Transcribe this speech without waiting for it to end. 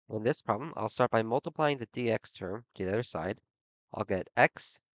In this problem, I'll start by multiplying the dx term to the other side. I'll get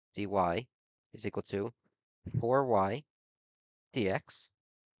x dy is equal to 4y dx.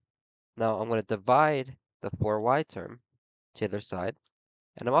 Now I'm going to divide the 4y term to the other side,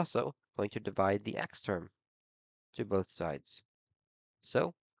 and I'm also going to divide the x term to both sides.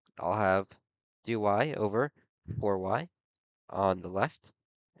 So I'll have dy over 4y on the left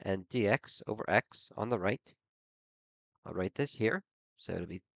and dx over x on the right. I'll write this here. So it'll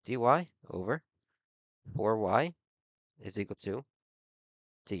be dy over 4y is equal to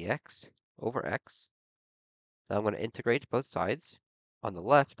dx over x. Now I'm going to integrate both sides. On the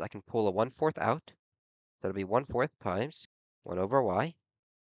left, I can pull a 1/4 out. So it'll be 1/4 times 1 over y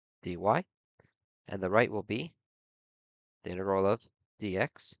dy. And the right will be the integral of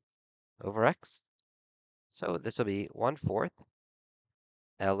dx over x. So this will be 1/4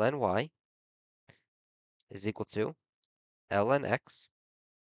 ln y is equal to ln x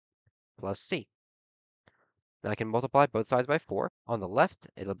plus c. Now I can multiply both sides by 4. On the left,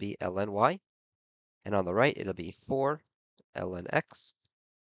 it'll be ln y, and on the right, it'll be 4 ln x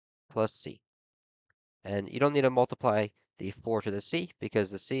plus c. And you don't need to multiply the 4 to the c because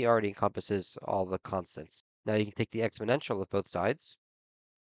the c already encompasses all the constants. Now you can take the exponential of both sides.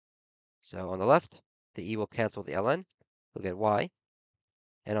 So on the left, the e will cancel the ln. You'll get y.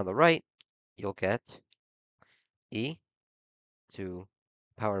 And on the right, you'll get e to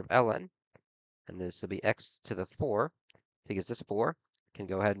the power of ln. And this will be x to the 4, because this 4 can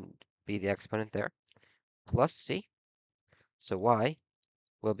go ahead and be the exponent there, plus c. So y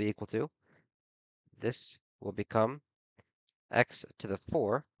will be equal to, this will become x to the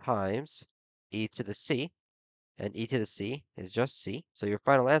 4 times e to the c, and e to the c is just c. So your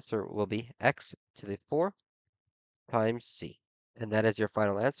final answer will be x to the 4 times c. And that is your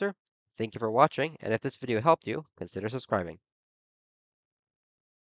final answer. Thank you for watching, and if this video helped you, consider subscribing.